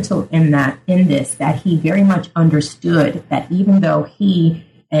instrumental in that he very much understood that even though he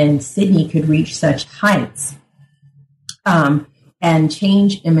and Sidney could reach such heights and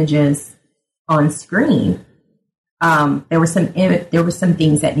change images on screen, there were some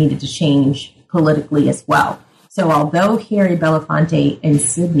things that needed to change politically as well. So although Harry Belafonte and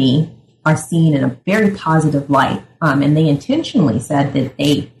Sidney are seen in a very positive light, and they intentionally said that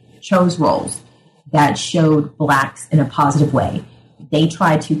they chose roles that showed blacks in a positive way, they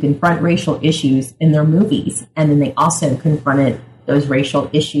tried to confront racial issues in their movies, and then they also confronted those racial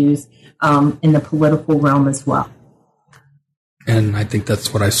issues in the political realm as well. And I think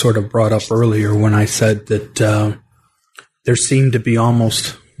that's what I sort of brought up earlier when I said that there seemed to be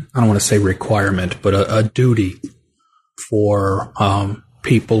almost, I don't want to say requirement, but a duty for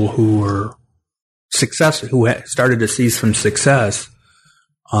people who were who started to see some success.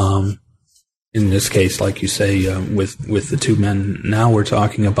 In this case, like you say, with the two men now we're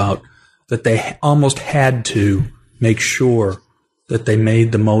talking about, that they almost had to make sure that they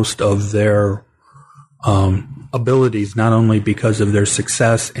made the most of their abilities, not only because of their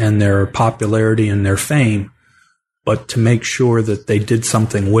success and their popularity and their fame, but to make sure that they did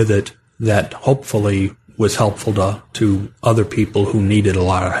something with it that hopefully was helpful to other people who needed a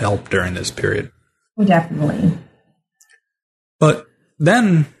lot of help during this period. Definitely. But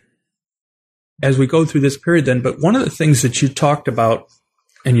then, as we go through this period but one of the things that you talked about,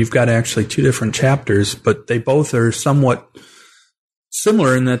 and you've got actually two different chapters, but they both are somewhat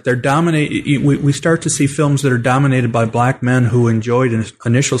similar in that they're we start to see films that are dominated by black men who enjoyed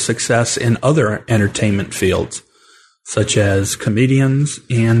initial success in other entertainment fields, such as comedians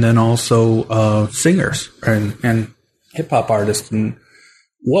and then also singers and hip-hop artists. And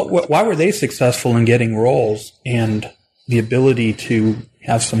why were they successful in getting roles and the ability to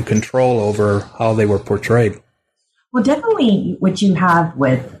have some control over how they were portrayed? Well, definitely what you have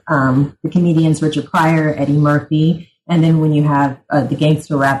with the comedians, Richard Pryor, Eddie Murphy, and then when you have the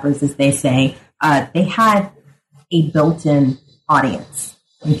gangster rappers, as they say, they had a built-in audience.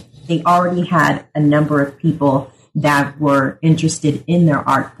 They already had a number of people that were interested in their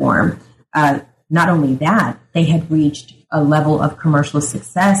art form. Not only that, they had reached a level of commercial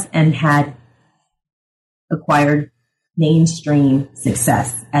success and had acquired mainstream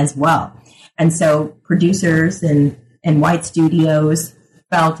success as well. And so producers and white studios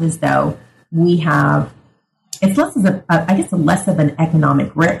felt as though it's less of an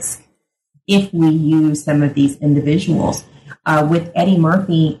economic risk if we use some of these individuals. With Eddie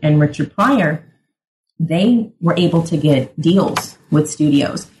Murphy and Richard Pryor, they were able to get deals with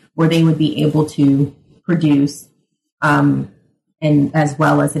studios where they would be able to produce, and as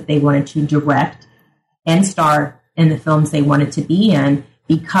well as if they wanted to direct and star in the films they wanted to be in,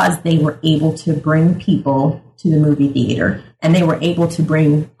 because they were able to bring people to the movie theater. And they were able to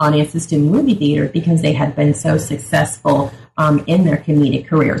bring audiences to the movie theater because they had been so successful in their comedic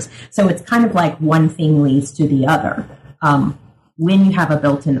careers. So it's kind of like one thing leads to the other. When you have a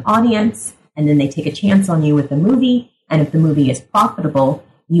built-in audience and then they take a chance on you with the movie, and if the movie is profitable,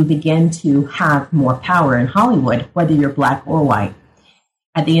 you begin to have more power in Hollywood, whether you're black or white.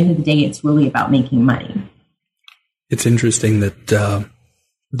 At the end of the day, it's really about making money. It's interesting that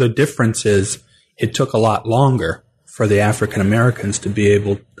the difference is it took a lot longer for the African Americans to be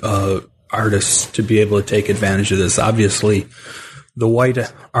able, artists to be able to take advantage of this. Obviously, the white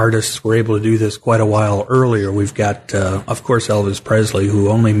artists were able to do this quite a while earlier. We've got, of course, Elvis Presley, who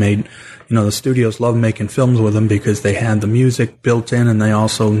only made, the studios loved making films with him because they had the music built in, and they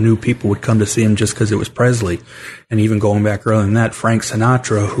also knew people would come to see him just because it was Presley. And even going back earlier than that, Frank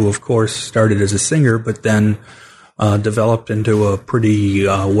Sinatra, who, of course, started as a singer, but then developed into a pretty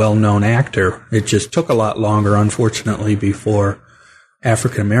well-known actor. It just took a lot longer, unfortunately, before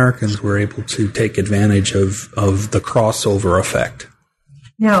African Americans were able to take advantage of the crossover effect.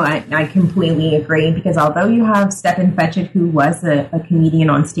 No, I completely agree, because although you have Stephen Fetchit, who was a comedian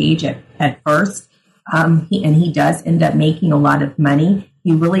on stage at first, he does end up making a lot of money,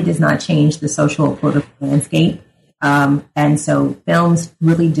 he really does not change the social and political landscape. And so films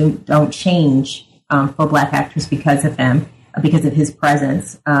really don't change for black actors because of him, because of his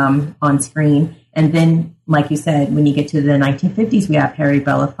presence on screen. And then, like you said, when you get to the 1950s, we have Harry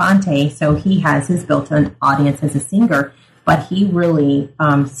Belafonte. So he has his built-in audience as a singer, but he really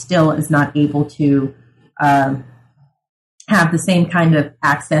still is not able to have the same kind of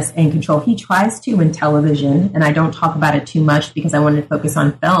access and control. He tries to in television, and I don't talk about it too much because I wanted to focus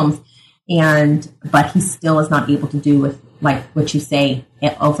on films. But he still is not able to do with, like what you say,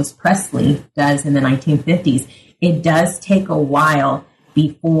 Elvis Presley does in the 1950s. It does take a while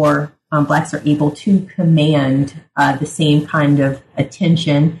before blacks are able to command the same kind of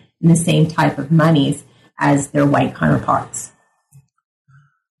attention and the same type of monies as their white counterparts.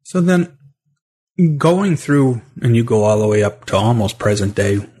 So then, going through, and you go all the way up to almost present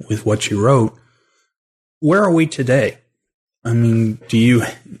day with what you wrote, where are we today? I mean,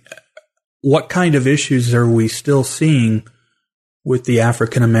 what kind of issues are we still seeing with the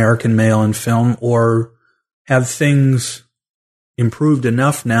African American male in film, or have things improved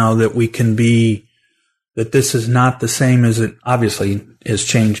enough now that we can that this is not the same as it obviously has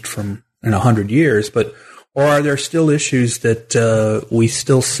changed from in 100 years, or are there still issues that we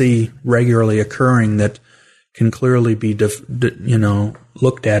still see regularly occurring that can clearly be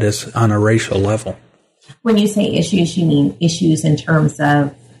looked at as on a racial level? When you say issues, you mean issues in terms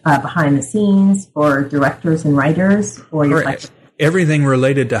of behind the scenes for directors and writers, or everything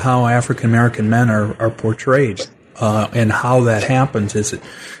related to how African American men are portrayed, and how that happens? Is it,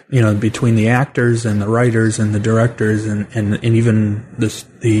 between the actors and the writers and the directors and even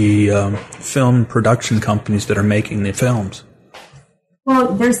the film production companies that are making the films?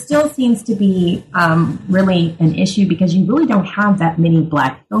 Well, there still seems to be really an issue because you really don't have that many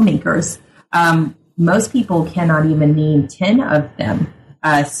black filmmakers. Most people cannot even name 10 of them.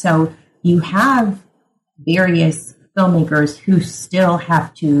 So you have various filmmakers who still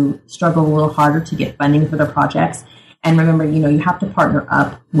have to struggle a little harder to get funding for their projects. And remember, you have to partner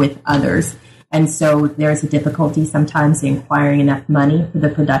up with others. And so there's a difficulty sometimes in acquiring enough money for the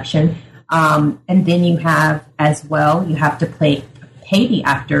production. And then you have to pay the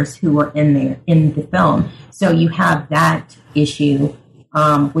actors who are in the film. So you have that issue,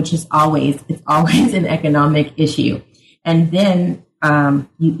 which is always an economic issue. And then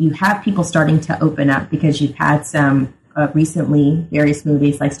you have people starting to open up because you've had some recently various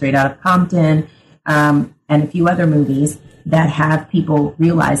movies like Straight Outta Compton and a few other movies that have people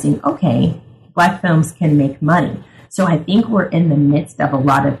realizing, okay, black films can make money. So I think we're in the midst of a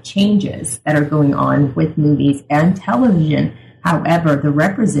lot of changes that are going on with movies and television. However, the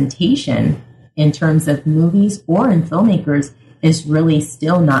representation in terms of movies or in filmmakers is really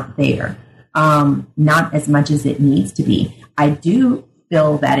still not there, not as much as it needs to be. I do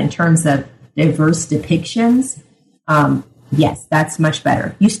feel that in terms of diverse depictions, yes, that's much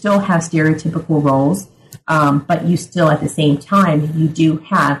better. You still have stereotypical roles, but you still, at the same time, you do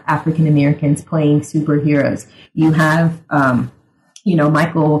have African Americans playing superheroes. You have,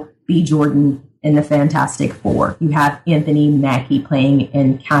 Michael B. Jordan in the Fantastic Four. You have Anthony Mackie playing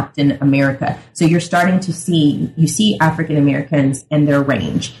in Captain America. So you're starting to see African Americans and their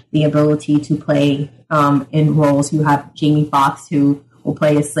range, the ability to play in roles. You have Jamie Foxx, who will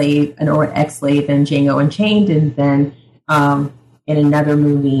play a slave, or an ex-slave in Django Unchained, and then in another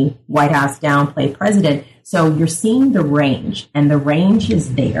movie, White House Down, play president. So you're seeing the range, and the range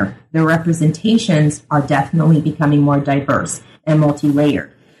is there. The representations are definitely becoming more diverse and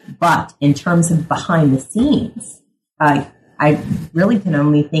multi-layered. But in terms of behind the scenes, I really can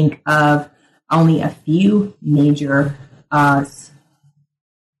only think of only a few major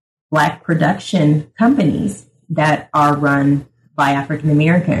Black production companies that are run by African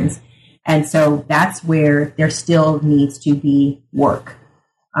Americans. And so that's where there still needs to be work.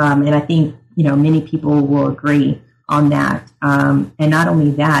 And I think, many people will agree on that. And not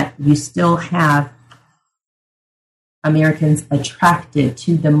only that, you still have Americans attracted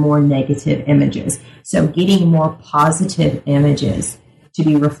to the more negative images. So getting more positive images to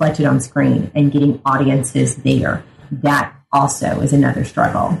be reflected on screen and getting audiences there, that also is another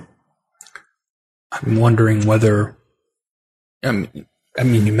struggle. I'm wondering whether, you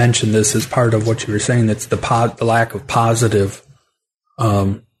mentioned this as part of what you were saying, that's the lack of positive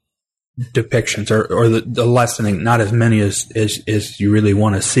depictions or the lessening, not as many as you really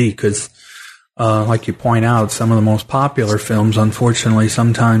want to see, because like you point out, some of the most popular films, unfortunately,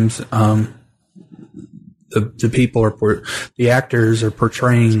 sometimes the actors are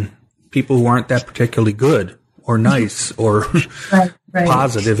portraying people who aren't that particularly good or nice or right.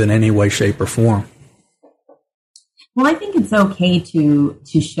 positive in any way, shape, or form. Well, I think it's okay to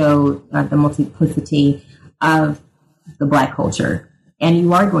show the multiplicity of the Black culture. And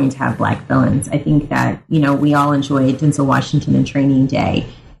you are going to have Black villains. I think that, we all enjoy Denzel Washington and Training Day.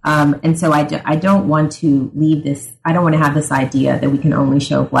 And so I don't want to leave this, I don't want to have this idea that we can only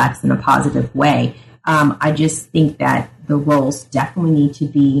show Blacks in a positive way. I just think that the roles definitely need to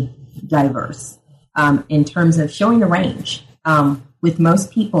be diverse in terms of showing the range. With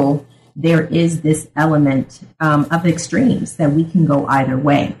most people, there is this element of extremes that we can go either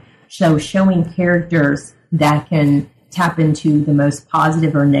way. So showing characters that can tap into the most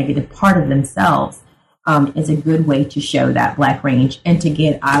positive or negative part of themselves is a good way to show that Black range and to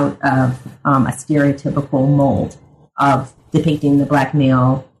get out of a stereotypical mold of depicting the Black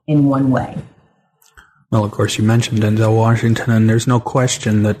male in one way. Well, of course, you mentioned Denzel Washington, and there's no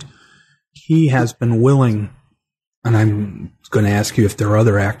question that he has been willing, and I'm going to ask you if there are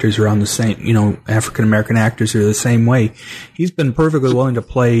other actors around the same, African-American actors who are the same way. He's been perfectly willing to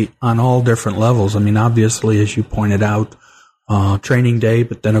play on all different levels. Obviously, as you pointed out, Training Day,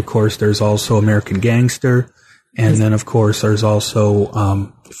 but then, of course, there's also American Gangster, and then, of course, there's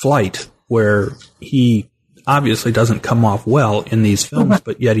also Flight, where he obviously doesn't come off well in these films,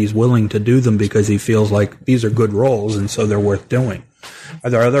 but yet he's willing to do them because he feels like these are good roles, and so they're worth doing. Are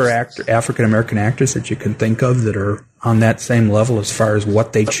there other African-American actors that you can think of that are on that same level as far as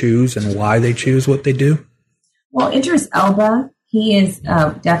what they choose and why they choose what they do? Well, Idris Elba, he is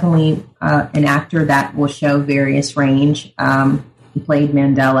definitely an actor that will show various range. He played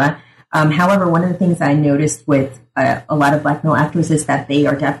Mandela. However, one of the things I noticed with a lot of Black male actors is that they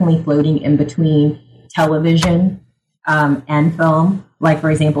are definitely floating in between television and film. Like,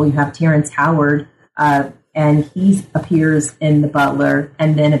 for example, you have Terrence Howard, and he appears in The Butler,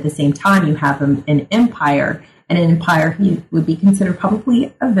 and then at the same time you have him in Empire. And in Empire, he would be considered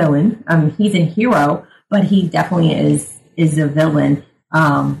probably a villain. He's a hero, but he definitely is a villain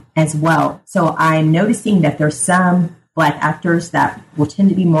as well. So I'm noticing that there's some Black actors that will tend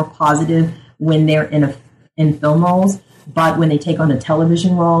to be more positive when they're in film roles, but when they take on a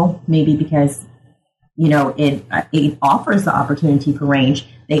television role, maybe because it offers the opportunity for range,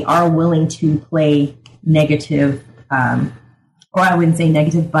 they are willing to play negative, or I wouldn't say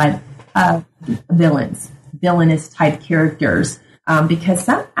negative, but villainous type characters, because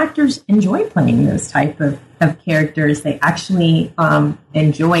some actors enjoy playing those type of characters. They actually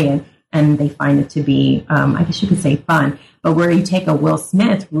enjoy it, and they find it to be, I guess you could say, fun. But where you take a Will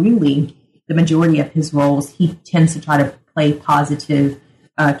Smith, really, the majority of his roles, he tends to try to play positive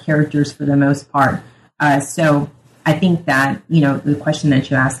characters for the most part. So I think that, the question that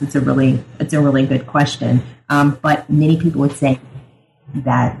you asked, it's a really good question. But many people would say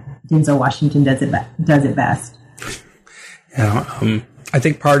that Denzel Washington does it best. I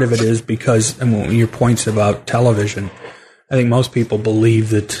think part of it is because your points about television, I think most people believe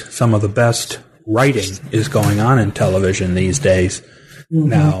that some of the best writing is going on in television these days. Mm-hmm.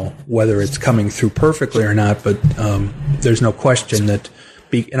 Now, whether it's coming through perfectly or not, but there's no question that,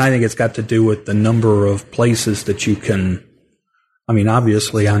 and I think it's got to do with the number of places that you can, I mean,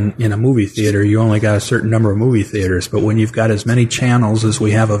 obviously in a movie theater, you only got a certain number of movie theaters, but when you've got as many channels as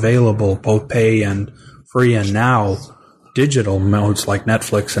we have available, both pay and free, and now digital modes like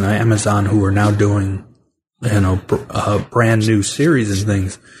Netflix and Amazon, who are now doing, brand new series and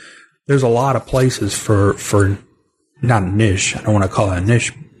things, there's a lot of places for not a niche, I don't want to call it a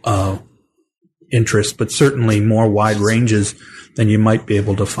niche interest, but certainly more wide ranges than you might be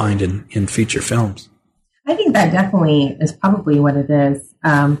able to find in feature films. I think that definitely is probably what it is.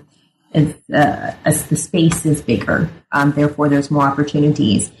 As the space is bigger, therefore there's more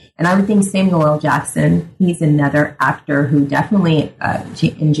opportunities. And I would think Samuel L. Jackson, he's another actor who definitely,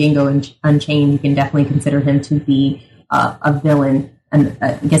 in Django Unchained, you can definitely consider him to be a villain, and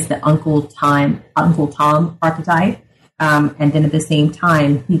I guess the Uncle Tom archetype. And then at the same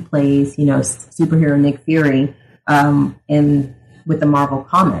time, he plays, superhero Nick Fury with the Marvel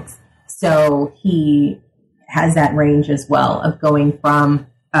Comics. So he has that range as well of going from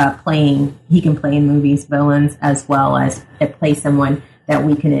he can play in movies villains as well as play someone that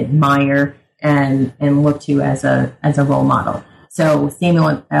we can admire and look to as a role model. So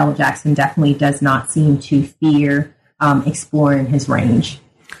Samuel L. Jackson definitely does not seem to fear exploring his range.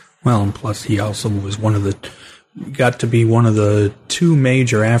 Well, and plus he also was got to be one of the two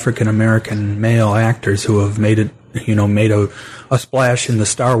major African American male actors who have made a splash in the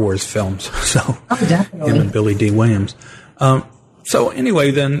Star Wars films. So definitely. Him and Billy D. Williams. So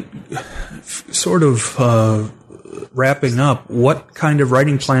anyway, then, sort of wrapping up, what kind of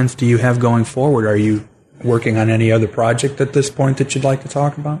writing plans do you have going forward? Are you working on any other project at this point that you'd like to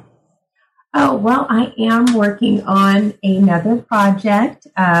talk about? Oh, well, I am working on another project.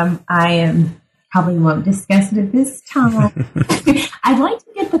 I probably won't discuss it at this time. I'd like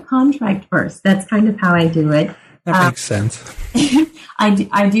to get the contract first. That's kind of how I do it. That makes sense.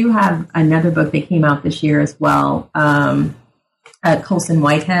 I do have another book that came out this year as well, Colson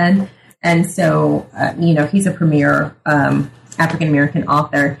Whitehead. And so, he's a premier African-American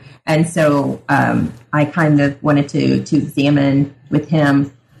author. And so I kind of wanted to examine with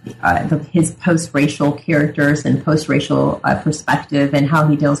him his post-racial characters and post-racial perspective and how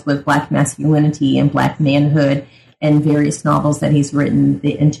he deals with Black masculinity and Black manhood and various novels that he's written,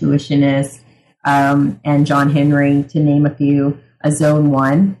 The Intuitionist, and John Henry, to name a few, Zone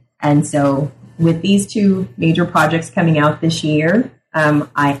 1. And so with these two major projects coming out this year,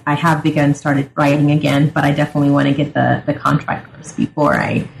 I have started writing again, but I definitely want to get the contract first before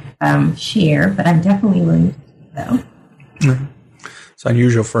I share, but I'm definitely willing to do though. Mm-hmm. It's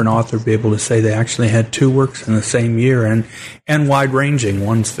unusual for an author to be able to say they actually had two works in the same year and wide-ranging.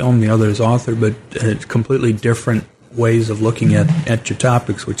 One's film, the other is author, but completely different ways of looking at your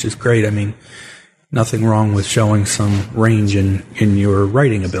topics, which is great. I mean, nothing wrong with showing some range in your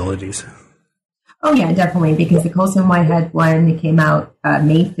writing abilities. Oh, yeah, definitely, because the Colson Whitehead one came out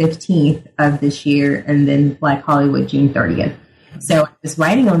May 15th of this year, and then Black Hollywood June 30th. So I was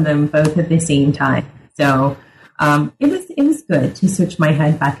writing on them both at the same time. So it was good to switch my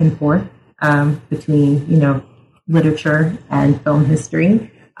head back and forth between, literature and film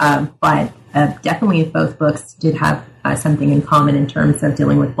history. But definitely both books did have something in common in terms of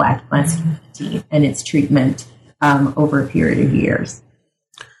dealing with Black masculinity and its treatment over a period of years.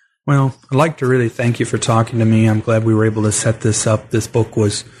 Well, I'd like to really thank you for talking to me. I'm glad we were able to set this up. This book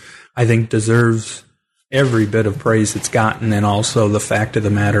deserves every bit of praise it's gotten, and also the fact of the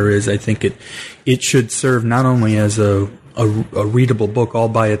matter is I think it should serve not only as a readable book all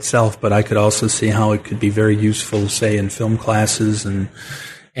by itself, but I could also see how it could be very useful, say, in film classes and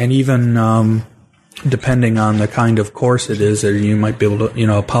even depending on the kind of course it is, or you might be able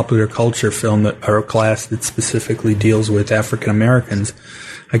to, a popular culture film or a class that specifically deals with African Americans.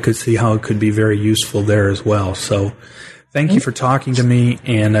 I could see how it could be very useful there as well. So thank you for talking to me,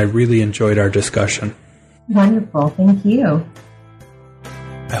 and I really enjoyed our discussion. Wonderful. Thank you.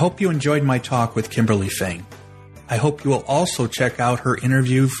 I hope you enjoyed my talk with Kimberly Fain. I hope you will also check out her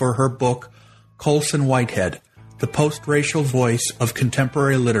interview for her book, Colson Whitehead, The Post-Racial Voice of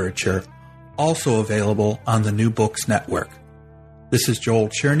Contemporary Literature, also available on the New Books Network. This is Joel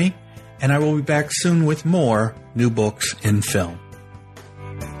Cherney, and I will be back soon with more New Books in Film.